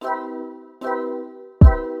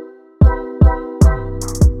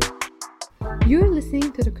You're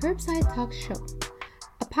listening to the Curbside Talk Show,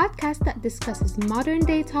 a podcast that discusses modern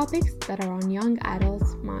day topics that are on young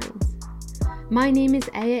adults' minds. My name is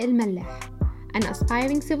Aya El-Mallah, an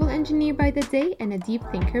aspiring civil engineer by the day and a deep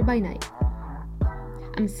thinker by night.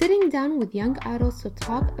 I'm sitting down with young adults to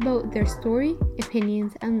talk about their story,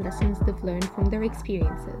 opinions, and lessons they've learned from their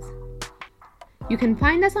experiences. You can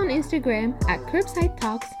find us on Instagram at Curbside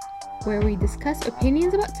Talks, where we discuss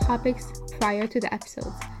opinions about topics prior to the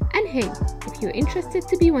episodes. And hey, if you're interested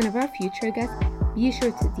to be one of our future guests, be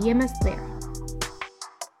sure to DM us there.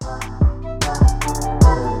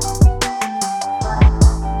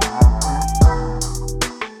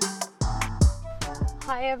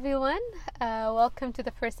 Hi everyone, welcome to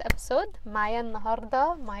the first episode. معايا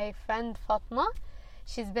النهاردة my friend فاطمة.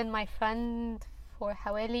 She's been my friend for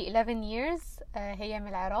حوالي 11 years. هي من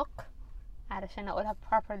العراق، علشان اقولها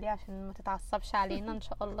properly عشان ما تتعصبش علينا ان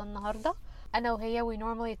شاء الله. النهارده انا وهي we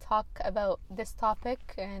normally talk about this topic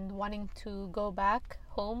and wanting to go back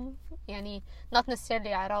home, يعني not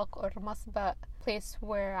necessarily Iraq or Masr, but place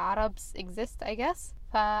where Arabs exist, I guess.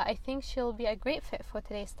 I think she'll be a great fit for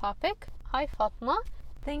today's topic. Hi Fatma.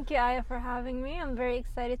 Thank you, Aya, for having me. I'm very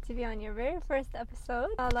excited to be on your very first episode.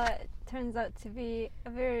 It turns out to be a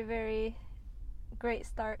very, very great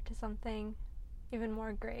start to something even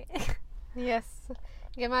more great. Yes,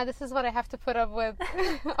 Gemma, this is what I have to put up with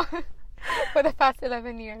for the past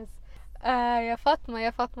 11 years. Ya Fatma,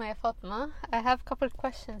 I have a couple of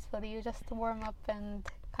questions for you just to warm up and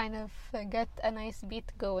kind of get a nice beat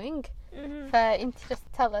going. فأنت just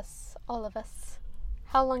tell us, all of us,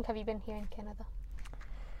 how long have you been here in Canada?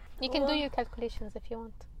 You can do your calculations if you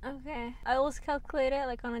want. Okay. I always calculate it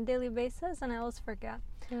like on a daily basis and I always forget.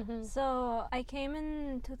 So I came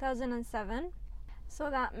in 2007. So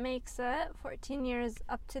that makes it 14 years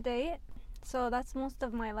up to date. So that's most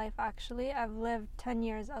of my life actually. I've lived 10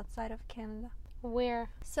 years outside of Canada. Where?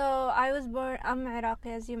 So I was born, I'm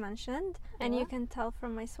Iraqi as you mentioned, and you can tell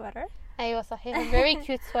from my sweater. أيوة صحيح. A very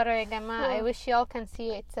cute sweater يا جماعة. I wish y'all can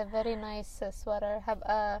see it. It's a very nice sweater.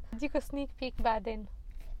 هبقى أديكوا sneak peek بعدين.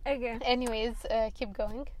 Okay. Anyways, keep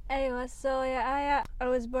going. Anyway, so yeah, I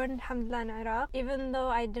was born alhamdulillah in Iraq. Even though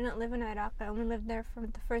I didn't live in Iraq, I only lived there for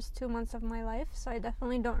the first 2 months of my life, so I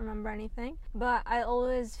definitely don't remember anything. But I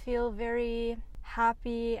always feel very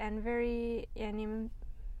happy and very, يعني,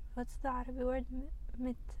 what's the Arabic word?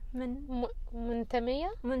 منتمية.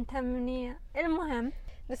 المهم.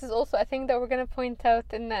 This is also a thing that we're going to point out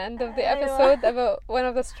in the end of the episode about one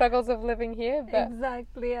of the struggles of living here. But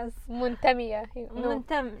exactly, yes. منتمية.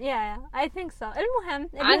 Yeah, I think so. المهم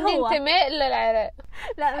عندي انتماء للعراق.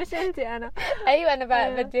 لا مش انتي أنا. أيوة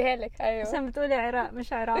أنا بديها لك. أيوة. عشان بتقولي عراق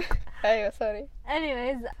مش عراق. أيوة sorry.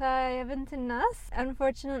 Anyways, فيا بنت الناس.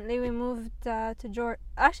 Unfortunately, we moved to Jordan.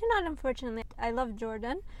 Actually, not unfortunately. I love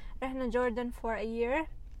Jordan. رحنا Jordan for a year.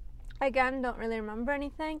 Again, don't really remember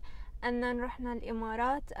anything. And then رحنا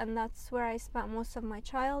الإمارات, and that's where I spent most of my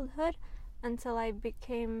childhood until I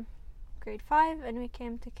became grade 5 and we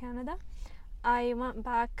came to Canada. I went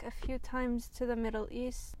back a few times to the Middle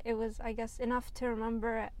East. It was, I guess, enough to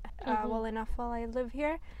remember well enough while I live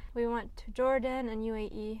here. We went to Jordan and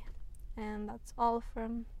UAE, and that's all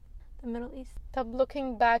from the Middle East. So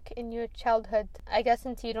looking back in your childhood, I guess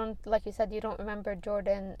since you don't, like you said, you don't remember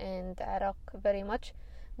Jordan and Iraq very much.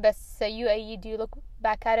 But UAE, do you look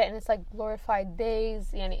back at it and it's like glorified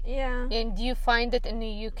days? يعني, yeah. And do you find it and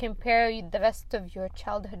you compare the rest of your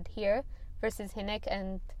childhood here versus هناك,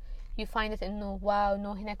 and you find it in wow,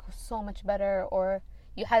 no, هناك was so much better, or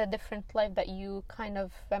you had a different life that you kind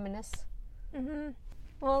of reminisce?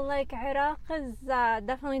 Well, like Iraq is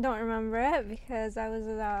definitely don't remember it because I was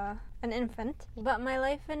an infant. But my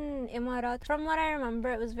life in Imarat, from what I remember,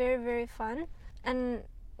 it was very, very fun. And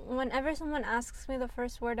whenever someone asks me, the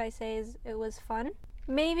first word I say is it was fun.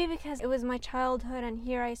 Maybe because it was my childhood and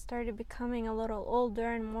here I started becoming a little older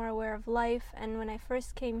and more aware of life. And when I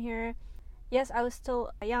first came here, yes, I was still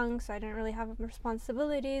young, so I didn't really have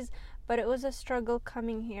responsibilities, but it was a struggle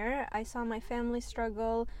coming here. I saw my family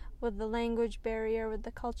struggle with the language barrier, with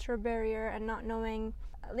the culture barrier, and not knowing,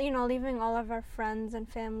 leaving all of our friends and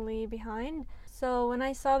family behind. So when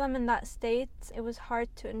I saw them in that state, it was hard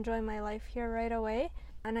to enjoy my life here right away.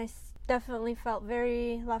 And I definitely felt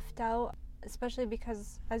very left out, especially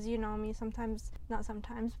because, as you know me, not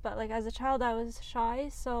sometimes, but like as a child I was shy,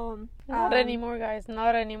 so... Not anymore, guys,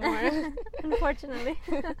 not anymore. Unfortunately.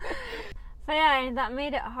 So yeah, that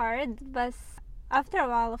made it hard, but after a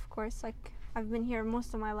while, of course, like I've been here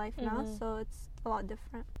most of my life now, so it's a lot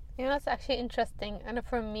different. That's actually interesting. And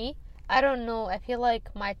for me, I don't know, I feel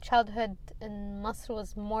like my childhood in Masr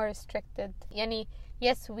was more restricted. يعني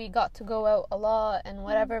yes, we got to go out a lot and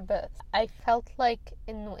whatever, but I felt like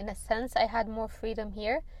in a sense I had more freedom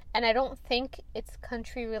here. And I don't think it's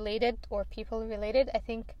country related or people related. I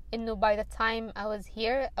think by the time I was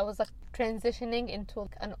here, I was like transitioning into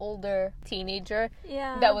an older teenager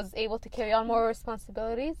that was able to carry on more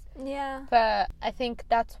responsibilities. Yeah. But I think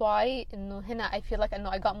that's why هنا I feel like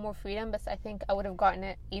I got more freedom, but I think I would have gotten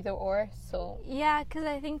it either or. So yeah, because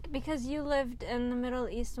I think because you lived in the Middle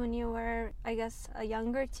East when you were, I guess, a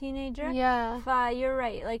younger teenager. Yeah. But you're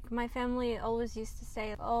right. Like my family always used to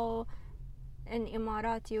say, oh, in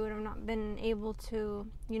Imarat you would have not been able to,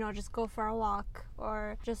 just go for a walk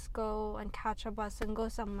or just go and catch a bus and go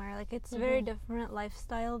somewhere. Like it's very different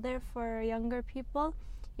lifestyle there for younger people.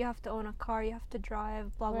 You have to own a car, you have to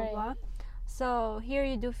drive, blah blah blah. So here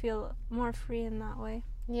you do feel more free in that way.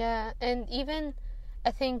 Yeah, and even I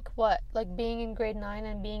think being in grade 9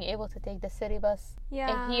 and being able to take the city bus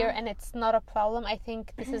here, and it's not a problem. I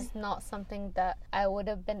think this is not something that I would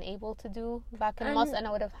have been able to do back in Mosque, and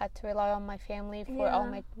I would have had to rely on my family for all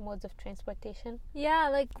my modes of transportation. Yeah,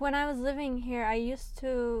 like when I was living here, I used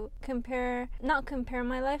to not compare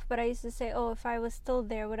my life, but I used to say, oh, if I was still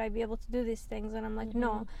there, would I be able to do these things? And I'm like,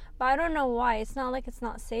 no. But I don't know why. It's not like it's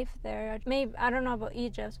not safe there. Maybe, I don't know about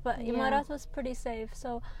Egypt, but Imarat was pretty safe,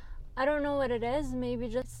 so I don't know what it is. Maybe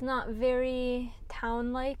just not very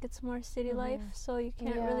town-like. It's more city life, so you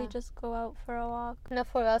can't really just go out for a walk. No,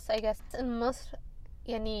 for us, I guess, in Masr,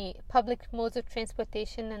 public modes of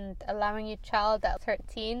transportation and allowing your child at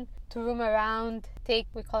 13 to roam around,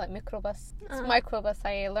 we call it microbus. It's microbus.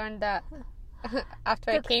 I learned that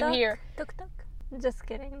after I came here. Tuk-tuk? Just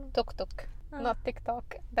kidding. Tuk-tuk, not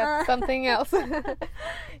TikTok. That's something else.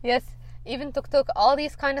 Yes. Even tuk-tuk, all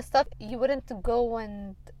these kind of stuff, you wouldn't go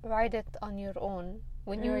and ride it on your own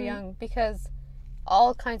when you were young, because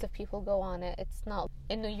all kinds of people go on it. It's not,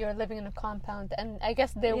 you're living in a compound, and I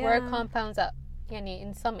guess there were compounds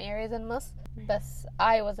in some areas in Masr, but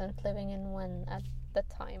I wasn't living in one at the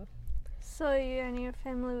time. So you and your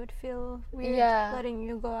family would feel weird letting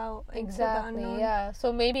you go out into the unknown. Yeah.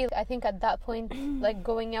 So maybe I think at that point, like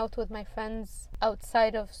going out with my friends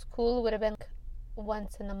outside of school would have been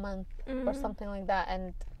once in a month or something like that,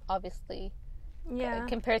 and obviously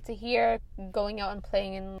compared to here, going out and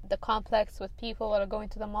playing in the complex with people or going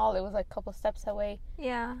to the mall, it was like a couple steps away.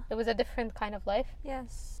 It was a different kind of life.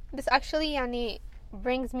 Yes. This actually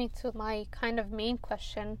brings me to my kind of main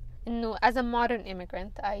question. As a modern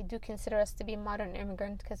immigrant, I do consider us to be modern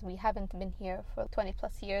immigrant because we haven't been here for 20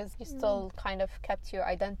 plus years. You still kind of kept your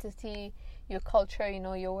identity, your culture,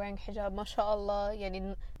 you're wearing hijab, mashallah,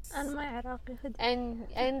 and my Iraqi hoodie.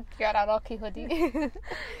 And your Iraqi hoodie.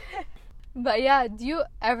 But yeah, do you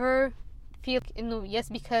ever feel, yes,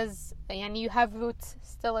 because you have roots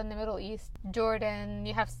still in the Middle East, Jordan,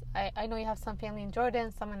 I know you have some family in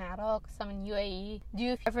Jordan, some in Iraq, some in UAE. Do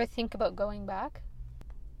you ever think about going back?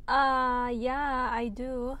 Yeah, I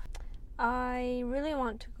do. I really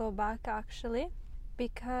want to go back, actually,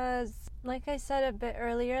 because like I said a bit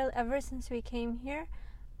earlier, ever since we came here,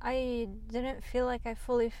 I didn't feel like I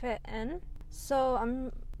fully fit in.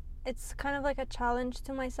 So it's kind of like a challenge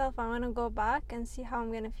to myself. I want to go back and see how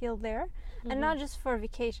I'm going to feel there. And not just for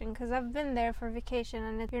vacation, because I've been there for vacation,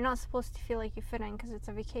 and you're not supposed to feel like you fit in because it's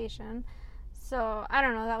a vacation. So, I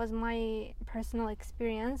don't know, that was my personal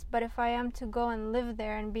experience. But if I am to go and live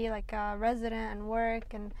there and be like a resident and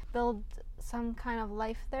work and build some kind of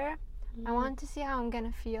life there, I want to see how I'm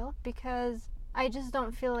gonna feel, because I just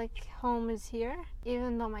don't feel like home is here.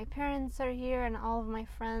 Even though my parents are here and all of my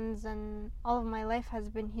friends and all of my life has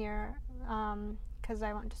been here, because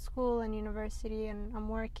I went to school and university and I'm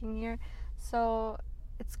working here. So,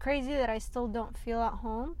 it's crazy that I still don't feel at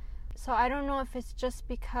home. So I don't know if it's just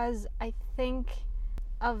because I think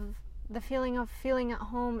of the feeling of feeling at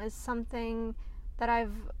home is something that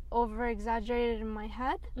I've over-exaggerated in my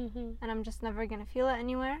head, and I'm just never going to feel it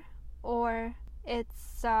anywhere, or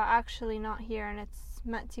it's actually not here and it's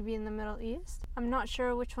meant to be in the Middle East. I'm not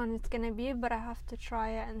sure which one it's going to be, but I have to try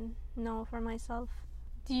it and know for myself.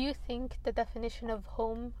 Do you think the definition of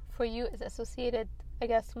home for you is associated, I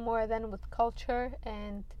guess, more than with culture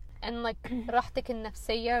and like راحتك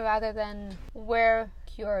النفسية rather than where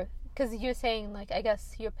because you're saying, like, I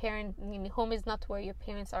guess your home is not where your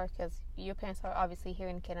parents are, because your parents are obviously here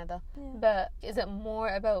in Canada, but is it more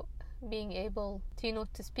about being able to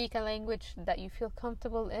to speak a language that you feel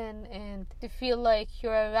comfortable in and to feel like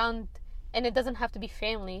you're around, and it doesn't have to be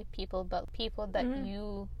family people, but people that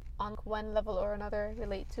you on one level or another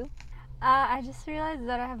relate to? I just realized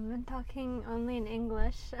that I have been talking only in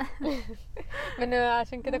English. من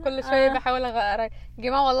عشان كده كل شوية بحاول أغير.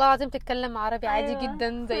 جماعة والله العظيم تتكلم عربي عادي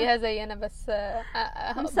جدا زيها زينا بس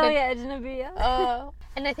مسوية أجنبية.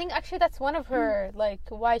 And I think actually that's one of her like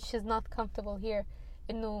why she's not comfortable here.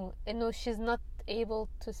 إنه she's not able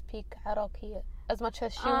to speak Iraqi as much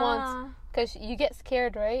as she wants because you get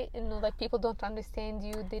scared, right? Like people don't understand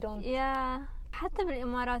you, they don't. Yeah. حتى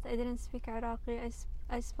بالإمارات I didn't speak Iraqi.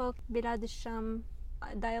 I spoke بلاد الشام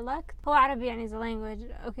dialect. هو عربي يعني is a language.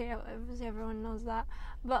 Okay, obviously everyone knows that.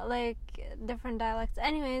 But like different dialects.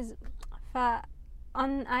 Anyways,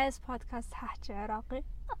 on Aya's podcast هحكي عراقي.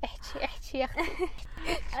 احكي يا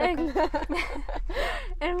أختي.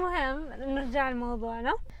 المهم نرجع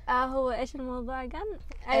لموضوعنا. هو إيش الموضوع كان؟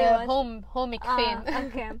 homik فين؟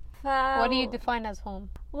 Okay. What do you define as home?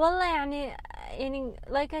 والله يعني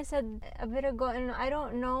like I said a bit ago, I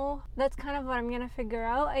don't know. That's kind of what I'm gonna figure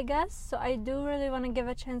out, I guess. So I do really want to give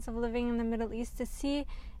a chance of living in the Middle East to see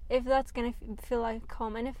if that's gonna feel like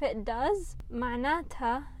home. And if it does,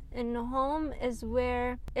 معناتها إنه home is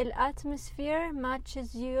where the atmosphere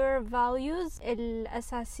matches your values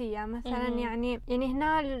الأساسية. مثلا يعني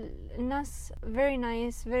هنا الناس very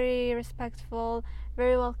nice, very respectful,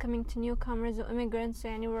 very welcoming to newcomers و immigrants.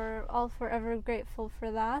 يعني we're all forever grateful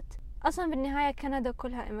for that. أصلا بالنهاية كندا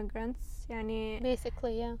كلها immigrants يعني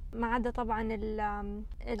basically yeah. ما عدا طبعا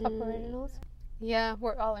yeah,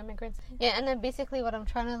 we're all immigrants. Yeah, and then basically what I'm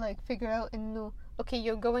trying to like figure out إنه okay,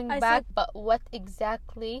 you're going back, but what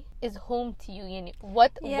exactly is home to you?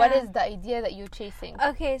 What is the idea that you're chasing?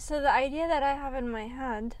 Okay, so the idea that I have in my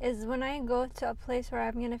head is when I go to a place where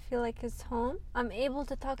I'm gonna feel like it's home, I'm able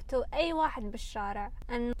to talk to أي واحد بالشارع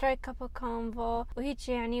and strike up a convo وهيك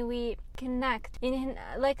يعني we connect. يعني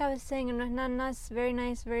like I was saying إنه هنا الناس very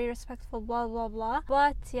nice, very respectful, blah blah blah.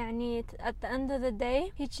 But يعني at the end of the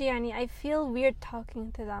day هيك يعني I feel weird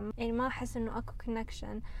talking to them. يعني ما أحس إنه أكو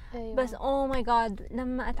connection. أيوة. بس oh my god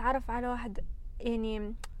لما أتعرف على واحد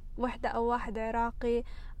يعني وحدة أو واحد عراقي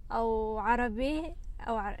أو عربي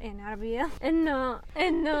أو يعني عربية إنه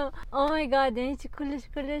oh my god يعني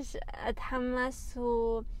كلش أتحمس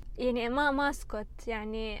يعني ما أسكت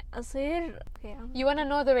يعني أصير you want to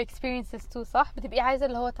know their experiences too صح بتبقي عايزة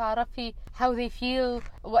اللي هو تعرفي how they feel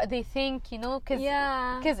what they think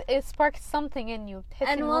because it sparks something in you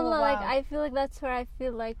and والله like I feel like that's where I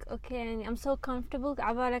feel like okay يعني I'm so comfortable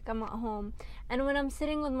عبالك I'm at home and when I'm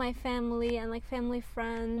sitting with my family and like family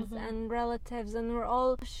friends and relatives and we're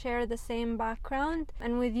all share the same background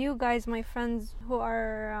and with you guys my friends who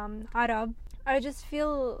are Arab I just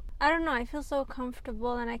feel, I don't know, I feel so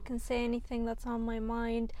comfortable and I can say anything that's on my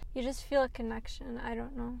mind. You just feel a connection. I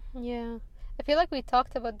don't know. Yeah. I feel like we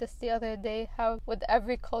talked about this the other day, how with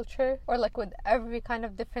every culture or like with every kind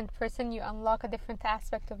of different person, you unlock a different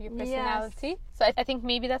aspect of your personality. Yes. So I think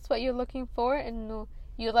maybe that's what you're looking for. And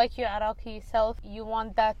you like your Iraqi self. You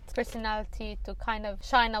want that personality to kind of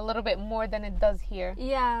shine a little bit more than it does here.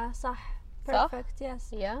 Yeah, صح. Perfect,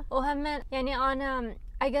 yes. Yeah. وهم يعني أنا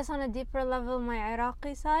I guess on a deeper level my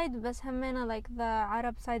Iraqi side بس همنا like the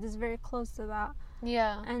Arab side is very close to that.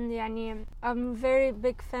 Yeah. And يعني I'm a very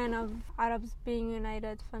big fan of Arabs being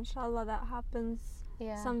united. فإنشاء that happens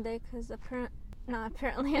someday because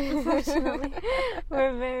apparently unfortunately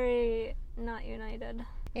we're very not united.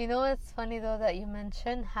 You know it's funny though that you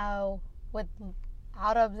mentioned how with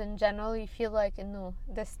Arabs in general you feel like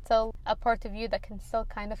there's still a part of you that can still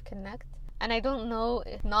kind of connect. And I don't know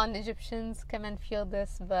if non-Egyptians can feel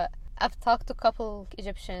this, but I've talked to a couple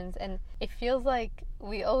Egyptians and it feels like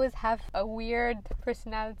we always have a weird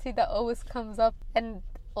personality that always comes up and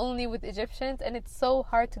only with Egyptians, and it's so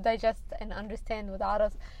hard to digest and understand with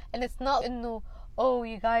Arabs. And it's not oh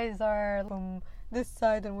you guys are from this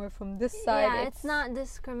side and we're from this side. Yeah, it's not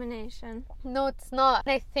discrimination. No, it's not.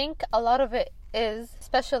 And I think a lot of it is,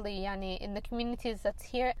 especially يعني in the communities that's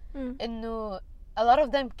here, a lot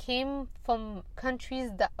of them came from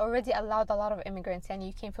countries that already allowed a lot of immigrants. And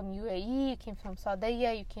you came from UAE, you came from Saudi,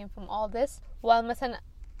 you came from all this. While مثلا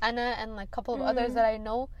Anna and like a couple of others that I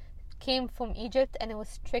know came from Egypt and it was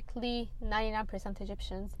strictly 99%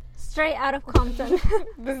 Egyptians. Straight out of Compton.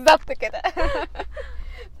 بالضبط كده.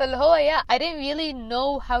 فاللي هو I didn't really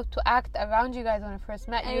know how to act around you guys when I first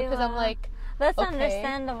met you because I'm like that's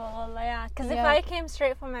understandable, because if I came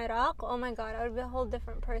straight from Iraq, oh my god, I would be a whole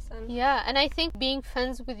different person. Yeah, and I think being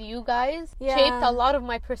friends with you guys shaped a lot of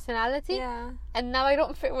my personality. Yeah. and now I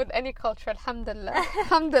don't fit with any culture. Alhamdulillah.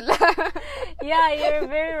 Alhamdulillah. Yeah, you're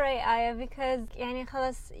very right, Aya, because يعني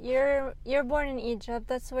خلاص, you're born in Egypt.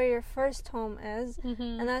 That's where your first home is,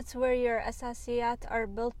 and that's where your asasiyat are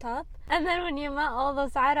built up. And then when you met all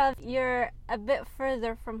those Arab, you're a bit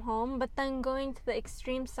further from home, but then going to the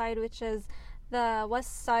extreme side, which is the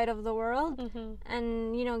west side of the world,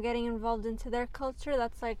 and you know, getting involved into their culture,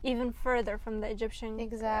 that's like even further from the Egyptian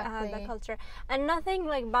the culture. And nothing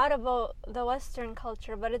like bad about the Western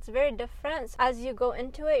culture, but it's very different. As you go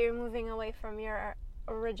into it, you're moving away from your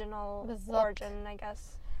original origin, I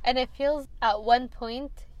guess. And it feels at one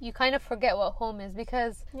point you kind of forget what home is,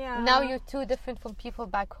 because now you're too different from people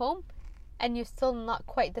back home, and you're still not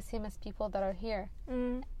quite the same as people that are here.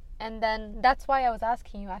 And then that's why I was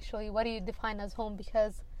asking you, actually, what do you define as home?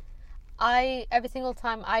 Because every single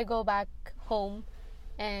time I go back home,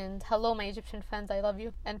 and hello my Egyptian friends, I love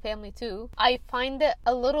you, and family too, I find it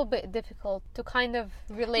a little bit difficult to kind of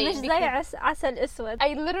relate. مش زي عسل أسود.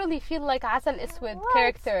 I literally feel like عسل أسود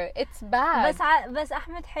character. It's bad. بس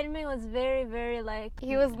Ahmed Helmi was very, very like...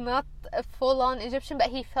 He was not a full-on Egyptian,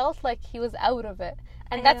 but he felt like he was out of it.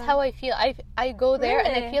 And that's how I feel. I go there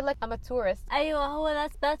and I feel like I'm a tourist.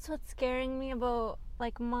 That's what's scaring me about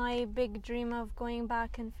like my big dream of going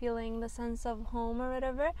back and feeling the sense of home or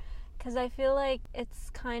whatever. Because I feel like it's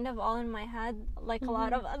kind of all in my head, like a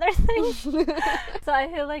lot of other things. So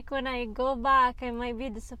I feel like when I go back, I might be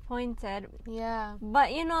disappointed. Yeah.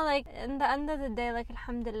 But you know, like in the end of the day, like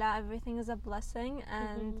alhamdulillah, everything is a blessing,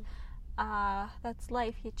 and that's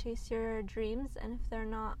life. You chase your dreams, and if they're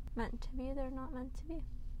not meant to be, they're not meant to be.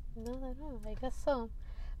 No, I guess so.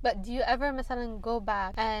 But do you ever مثلا go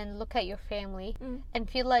back and look at your family and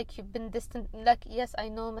feel like you've been distant? Like, yes, I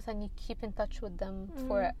know مثلا you keep in touch with them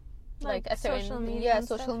for like a certain social media,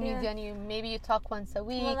 social media, and you talk once a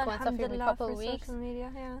week, once every couple of weeks. Social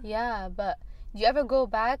media, but do you ever go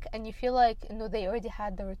back and you feel like they already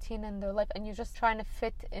had the routine in their life, and you're just trying to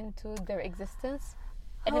fit into their existence,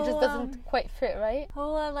 and it just doesn't quite fit, right?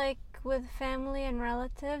 Like with family and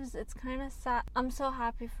relatives, it's kind of sad. I'm so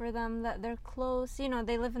happy for them that they're close. You know,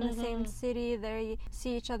 they live in the same city. They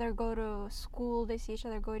see each other go to school. They see each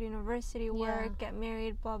other go to university, work, get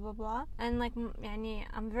married, blah blah blah. And like,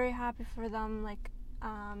 I'm very happy for them. Like,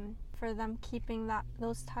 for them keeping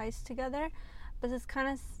those ties together. But it's kind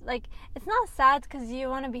of like, it's not sad because you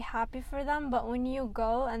want to be happy for them, but when you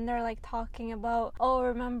go and they're like talking about, oh,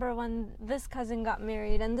 remember when this cousin got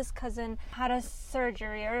married and this cousin had a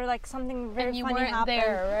surgery, or like something very funny happened. And you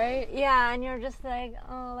weren't there, right? Yeah, and you're just like,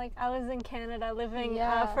 oh, like I was in Canada living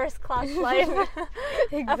a first class life.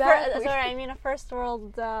 Exactly. A first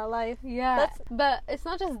world life. Yeah. But it's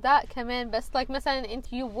not just that, كمان, but like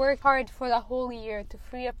مثلا you work hard for the whole year to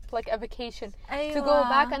free up like a vacation to go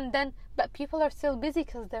back, and then but people are still busy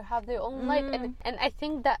because they have their own life, and I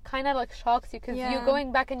think that kind of like shocks you, because you're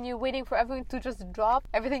going back and you're waiting for everyone to just drop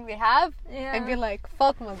everything they have and be like,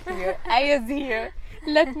 Fatma's here, Aya's here,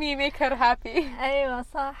 let me make her happy. أيوة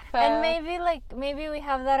صح. And maybe we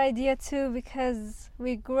have that idea too because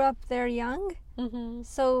we grew up there young.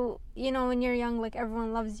 So you know, when you're young, like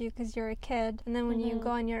everyone loves you because you're a kid, and then when you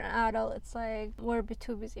go and you're an adult, it's like we're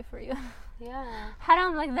too busy for you. Yeah.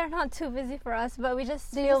 Haram, like they're not too busy for us, but we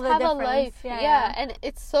just feel the have difference. A life. Yeah, and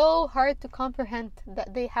it's so hard to comprehend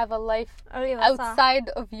that they have a life outside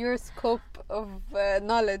of your scope of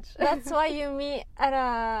knowledge. That's why you meet at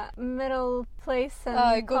a middle place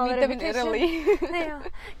and go meet them in Italy.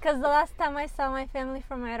 Because the last time I saw my family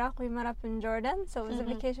from Iraq, we met up in Jordan, so it was a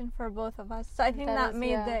vacation for both of us. So I think that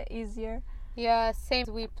made it easier. Yeah, same.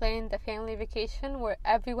 We planned a family vacation where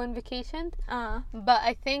everyone vacationed. But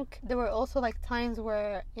I think there were also like times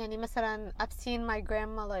where مثلا I've seen my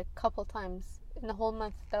grandma like couple times in the whole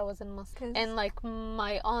month that I was in mosque, and like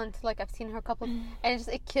my aunt, like I've seen her couple, and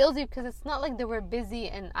it kills you because it's not like they were busy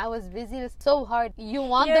and I was busy. It's so hard. You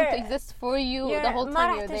want them to exist for you the whole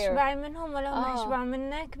time you're there.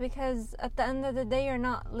 Because at the end of the day, you're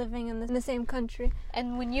not living in the same country.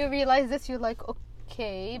 And when you realize this, you're like,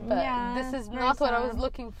 okay, but this is not what I was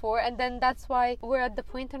looking for. And then that's why we're at the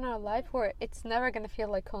point in our life where it's never gonna feel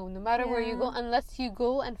like home, no matter where you go, unless you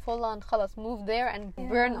go and full on khalas move there and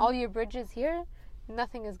burn all your bridges here.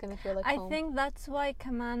 Nothing is gonna feel like home. I think that's why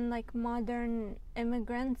like modern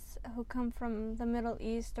immigrants who come from the Middle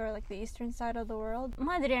East or like the eastern side of the world,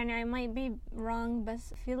 ما أدري I might be wrong, but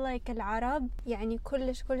I feel like العرب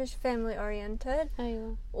كلش family oriented.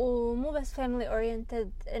 أيوة. ومو بس family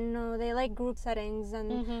oriented, إنه they like group settings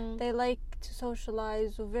and they like to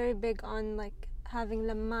socialize, very big on like having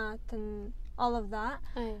لمات and all of that.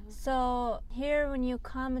 So here when you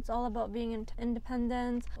come, it's all about being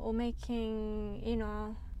independent or making,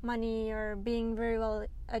 money or being very well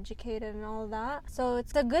educated and all that. So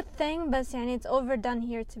it's a good thing, but يعني it's overdone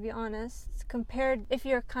here, to be honest. Compared, if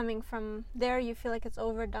you're coming from there, you feel like it's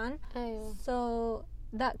overdone. أيوة. So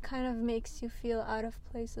that kind of makes you feel out of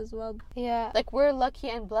place as well. Yeah, like we're lucky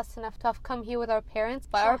and blessed enough to have come here with our parents,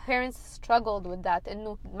 but our parents struggled with that.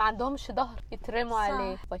 إنه ما عندهمش ظهر يترموا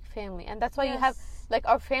عليه, like family, and that's why you have like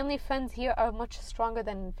our family friends here are much stronger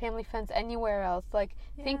than family friends anywhere else. Like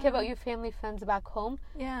think about your family friends back home.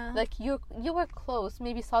 Yeah. Like you were close,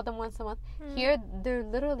 maybe saw them once a month. Here they're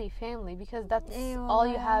literally family because that's all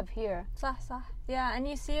you have here. صح. Yeah, and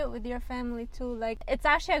you see it with your family too. Like it's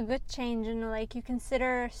actually a good change, and like you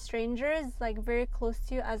consider strangers like very close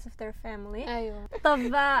to you as if they're family. أيوة.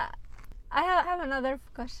 طب I have another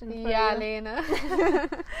question for Yeah, you. Lena.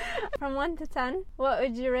 From 1 to 10, what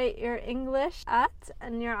would you rate your English at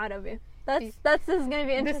and your Arabic? This is gonna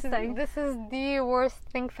be interesting. This is the worst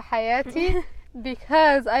thing في حياتي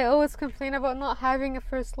because I always complain about not having a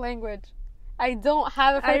first language. I don't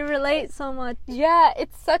have a first. I relate so much. Yeah,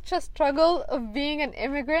 it's such a struggle of being an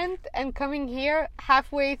immigrant and coming here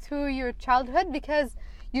halfway through your childhood because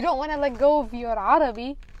you don't want to let go of your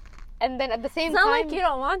Arabi. And then at the same It's not time, like you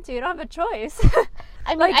don't want to. You don't have a choice.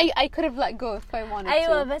 I mean, like, I could have let go if I wanted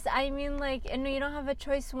to. But I mean, like, you don't have a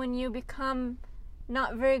choice when you become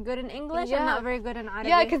not very good in English and not very good in Arabic.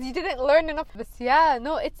 Yeah, because you didn't learn enough. But yeah,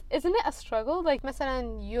 no, isn't it a struggle? Like,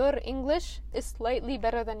 مثلا, your English is slightly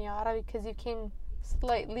better than your Arabic because you came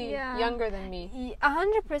slightly younger than me.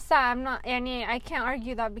 100%. I'm not. I can't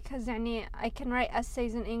argue that because I can write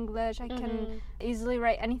essays in English. I can easily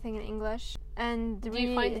write anything in English. And do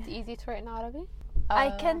you find it easy to write in Arabic?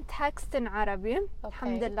 I can text in Arabic.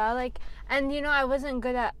 Alhamdulillah. Like, and I wasn't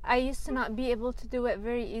good at. I used to not be able to do it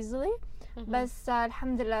very easily. But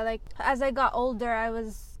alhamdulillah, like as I got older, I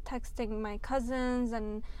was texting my cousins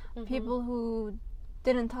and people who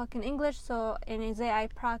didn't talk in English. So I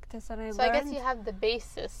practice and I learned. So I guess you have the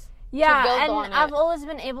basis. Yeah, to build and on I've it. always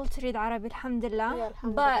been able to read Arabic, alhamdulillah. Yeah,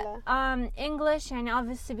 alhamdulillah. But English,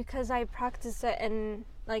 obviously because I practice it in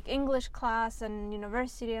like English class and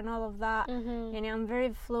university and all of that, I'm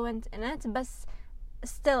very fluent in it. But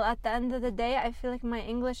still, at the end of the day, I feel like my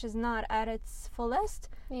English is not at its fullest.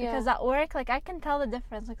 Because at work, like I can tell the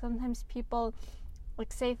difference. Like sometimes people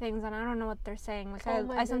like say things and I don't know what they're saying. Like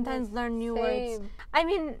I sometimes learn new words. I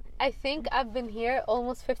mean, I think I've been here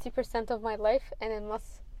almost 50% of my life, and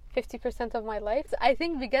almost 50% of my life. So I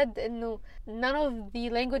think بجد إنه none of the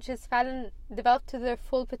languages فعلا developed to their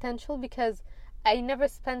full potential because I never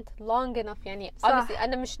spent long enough. Obviously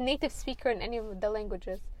I'm مش native speaker in any of the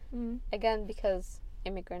languages. Again, because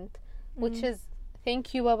immigrant, which is.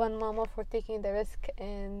 Thank you, Baba and Mama, for taking the risk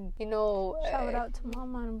and, shout out to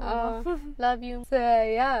Mama and Baba. Love you. So,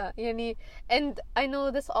 yeah, and I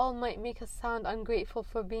know this all might make us sound ungrateful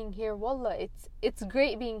for being here. Wallah, it's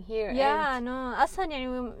great being here. Yeah, no, أصلا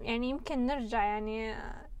يمكن نرجع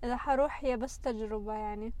إذا حروح هي بس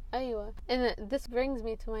تجربة أيوة. And this brings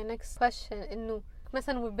me to my next question. إنه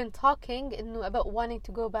مثلا we've been talking إنه about wanting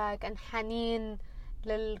to go back and حنين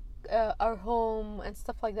our home and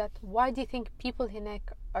stuff like that. Why do you think people هناك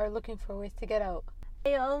are looking for ways to get out?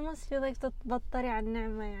 I almost feel like تتبطري على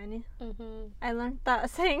النعمة I learned that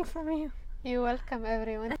saying from you. You're welcome,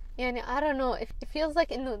 everyone. I don't know, it feels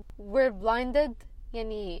like we're blinded.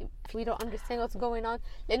 We don't understand what's going on.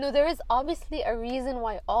 There is obviously a reason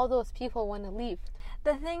why all those people want to leave.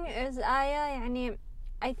 The thing is, Aya,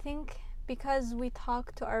 I think because we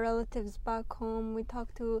talk to our relatives back home, we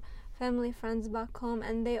talk to family friends back home,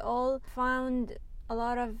 and they all found a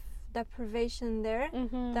lot of deprivation there,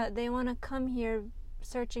 that they want to come here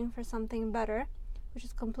searching for something better, which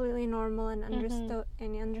is completely normal and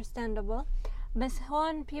understandable. But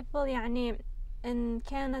هون people in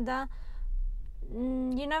Canada,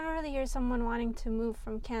 you never really hear someone wanting to move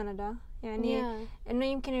from Canada. إنه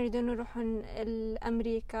يمكن يريدون يروحون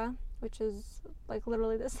أمريكا, which is like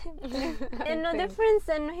literally the same thing. No difference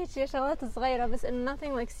إنه هيك شغلات صغيرة بس إنه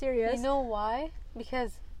nothing like serious. You know why?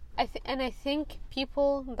 Because I think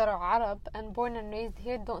people that are Arab and born and raised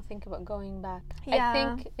here don't think about going back. I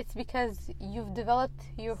think it's because you've developed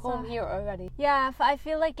your home here already. Yeah, I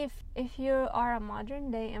feel like if you are a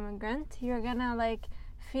modern day immigrant, you're gonna like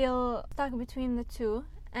feel stuck between the two.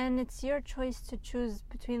 And it's your choice to choose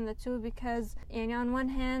between the two because on one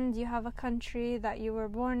hand you have a country that you were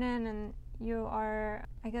born in and you are,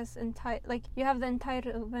 I guess, you have the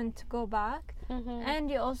entitlement to go back, and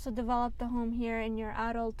you also developed a home here in your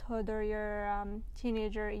adulthood or your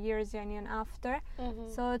teenager years and after,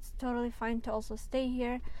 so it's totally fine to also stay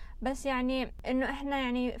here. بس إنه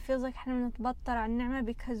إحنا it feels like إحنا بنتبطر على النعمة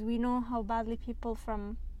because we know how badly people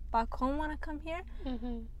from back home want to come here.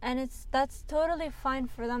 Mm-hmm. And that's totally fine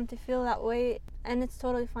for them to feel that way, and it's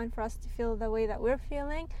totally fine for us to feel the way that we're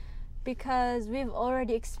feeling, because we've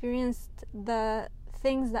already experienced the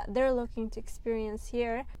things that they're looking to experience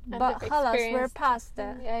here, and but خلاص we're past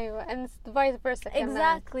it. أيوة, and it's vice versa.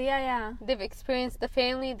 Exactly, yeah. They've experienced the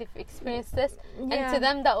family, they've experienced this, Yeah. and to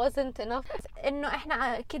them that wasn't enough. إنه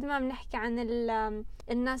إحنا أكيد ما بنحكي عن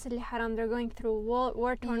الناس اللي حرام they're going through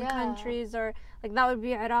war-torn countries, or like that would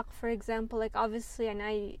be Iraq for example. Like obviously, and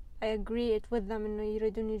I agree it with them إنه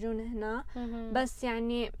يريدون يجون هنا. بس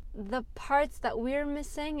يعني the parts that we're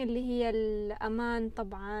missing اللي هي الأمان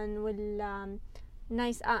طبعا وال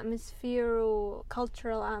nice atmosphere or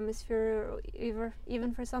cultural atmosphere, or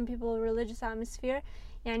even for some people religious atmosphere.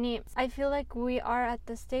 يعني I feel like we are at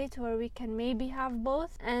the state where we can maybe have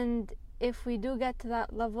both, and if we do get to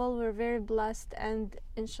that level we're very blessed, and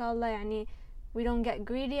inshallah يعني we don't get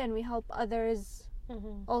greedy and we help others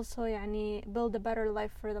also يعني build a better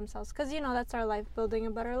life for themselves, because you know that's our life, building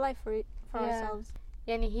a better life for ourselves.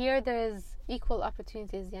 يعني here there is equal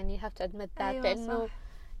opportunities, يعني you have to admit that. أيوة لأنه صح.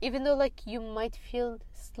 even though like you might feel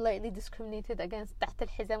slightly discriminated against تحت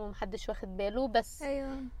الحزام ومحدش واخد باله, بس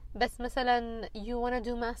أيوة. بس مثلا you want to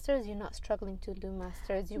do masters, you're not struggling to do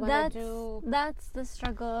masters, you want to do. That's the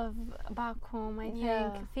struggle of back home, I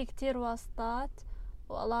think. في كتير واسطات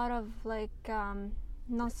و a lot of like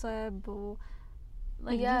نصب و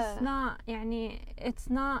like just not يعني it's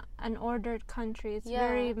not an ordered country, it's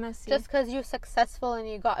very messy. Just because you're successful and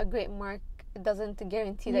you got a great mark, it doesn't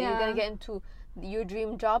guarantee that you're gonna get into your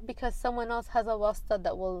dream job, because someone else has a wasta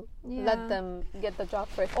that will let them get the job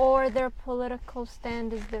first, or their political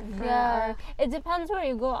stand is different. Or it depends where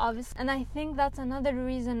you go, obviously, and I think that's another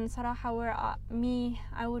reason صراحة where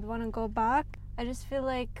I would want to go back. I just feel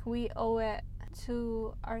like we owe it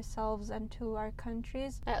to ourselves and to our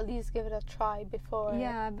countries. At least give it a try before.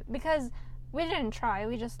 Yeah, because we didn't try,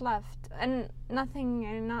 we just left, and nothing,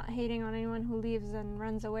 and not hating on anyone who leaves and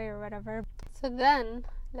runs away or whatever. So then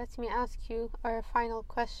let me ask you our final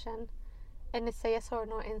question, and it's a yes or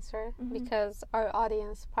no answer, because our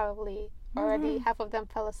audience probably already half of them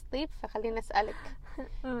fell asleep. فخليني أسألك,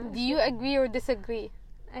 do you agree or disagree?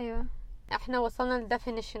 أيوة. احنا وصلنا ل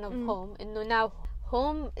definition of home, إنه now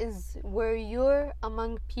home is where you're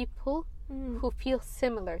among people who feel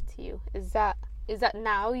similar to you. Is that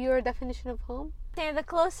now your definition of home? Yeah, the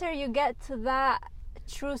closer you get to that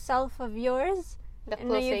true self of yours, the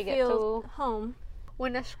closer you get to home.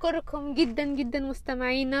 ونشكركم جدا جدا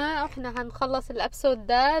مستمعينا. احنا هنخلص الابسود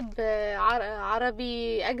ده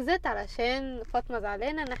بعربي اجزت علشان فاطمة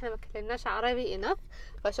زعلانة ان احنا ما اتكلمناش عربي enough.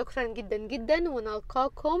 فشكرا جدا جدا,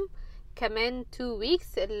 ونلقاكم كمان 2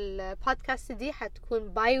 weeks. البودكاست دي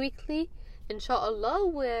هتكون bi-weekly ان شاء الله,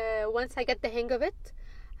 و once I get the hang of it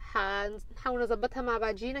هنحاول نظبطها مع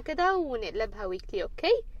بعضينا كده ونقلبها weekly.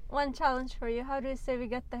 okay? One challenge for you, how do you say we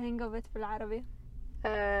get the hang of it بالعربي?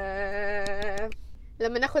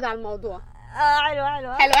 لما ناخد على الموضوع.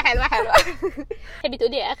 حلوة. تحبي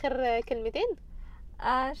تقولي آخر كلمتين؟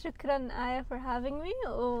 شكرا آية for having me,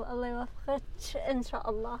 والله يوفقك إن شاء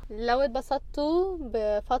الله. لو اتبسطتوا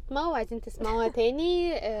بفاطمة وعايزين تسمعوها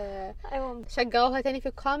تاني شجعوها تاني في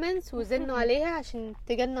الكومنتس وزنوا عليها عشان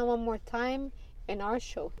تجينا one more time in our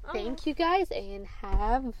show. Thank you guys and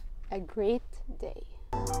have a great day.